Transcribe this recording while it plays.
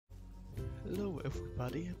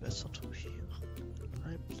everybody, Ambassador here.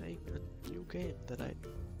 I'm playing a new game that I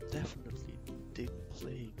definitely didn't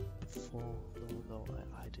play before. No,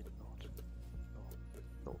 I did not.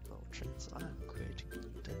 No chance. I'm creating a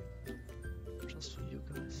new deck just for you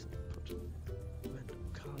guys and put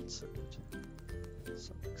random cards in it.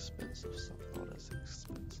 Some expensive, some not as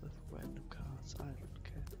expensive. Random cards, I don't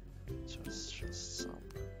care. Just some.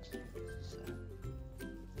 So,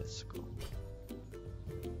 let's go.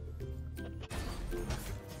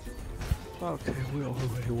 Okay, we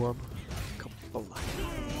already won. Come on.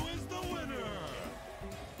 Who is the winner?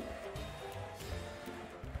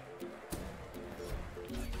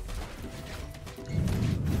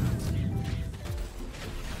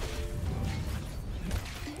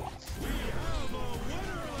 We have a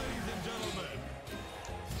winner, ladies and gentlemen.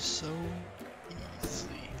 So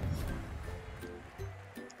easy.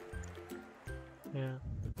 Yeah.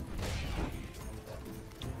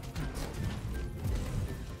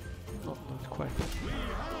 Not quite. We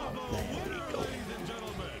have a There we winner, go. ladies and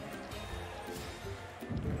gentlemen.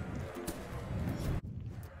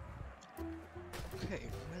 Okay,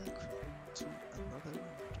 welcome to another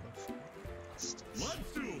round of Minion Masters.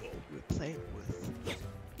 Let's duel. We're playing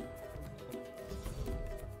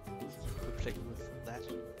with that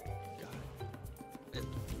guy and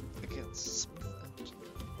against Smith and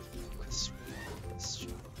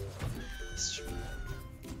question.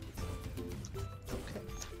 Okay,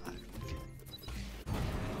 I don't care.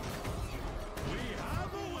 We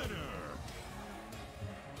have a winner.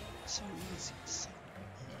 So easy, so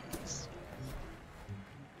easy.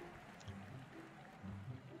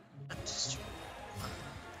 I'm just trying.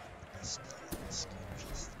 Let's play this game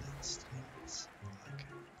just instance. I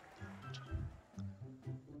can not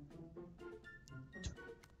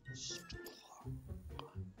too strong.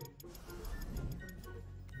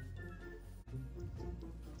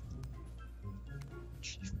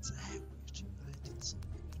 Achievements average. I did some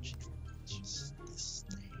achievements just this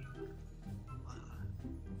day. I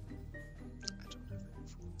don't have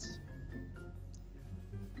influence.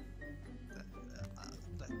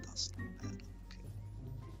 That doesn't matter. Okay.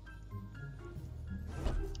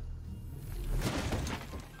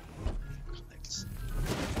 Collect some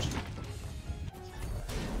energy.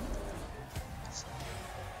 It's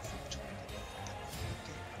unfortunate that the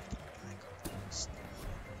game I thought I got was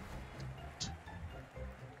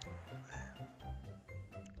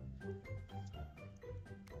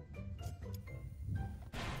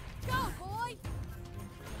Go, boy!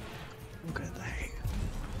 Look at that.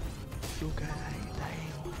 Look at that.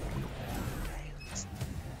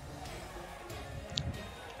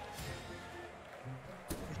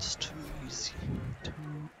 It's too easy. Too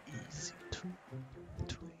easy. Too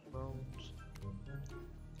amount.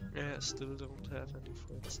 Yeah, I still don't have any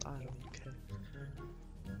friends. I don't care.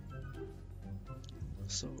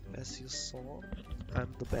 So, as you saw,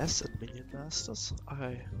 I'm the best at Minion Masters.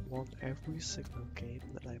 I won every single game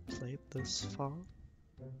that I played this far.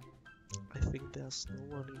 I think there's no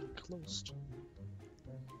one even close to me.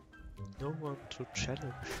 No one to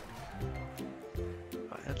challenge me.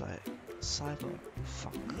 And I...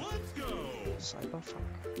 Cyberfuck. Let's go. Cyberfuck.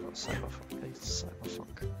 No, Cyberfuck. It's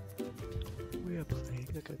Cyberfuck. We are playing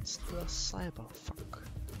against the Cyberfuck.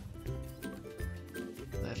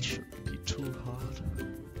 That shouldn't be too hard.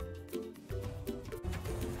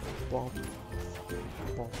 Bomb.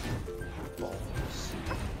 Bombs.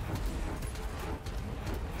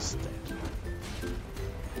 He's dead.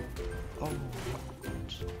 Oh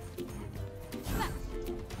god.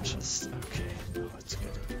 Just okay. No, it's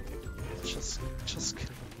good. Just kill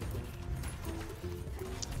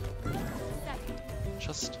him.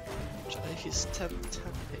 Just he's 10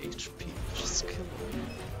 HP. Just kill him.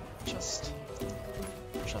 Just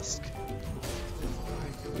kill him.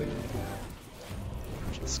 I quit.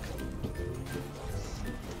 Just kill him.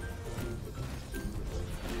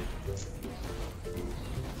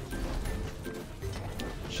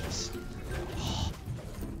 Just. Oh.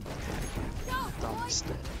 Now he's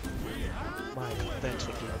dead. My, that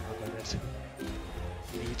took longer than it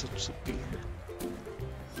needed to be.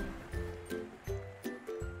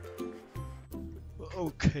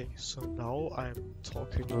 Okay, so now I'm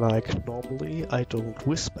talking like normally. I don't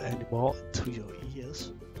whisper anymore into your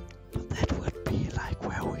ears. But that would be like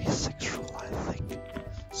very sexual, I think.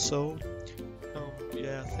 So,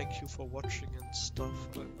 yeah, thank you for watching and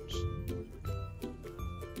stuff, and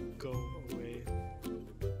go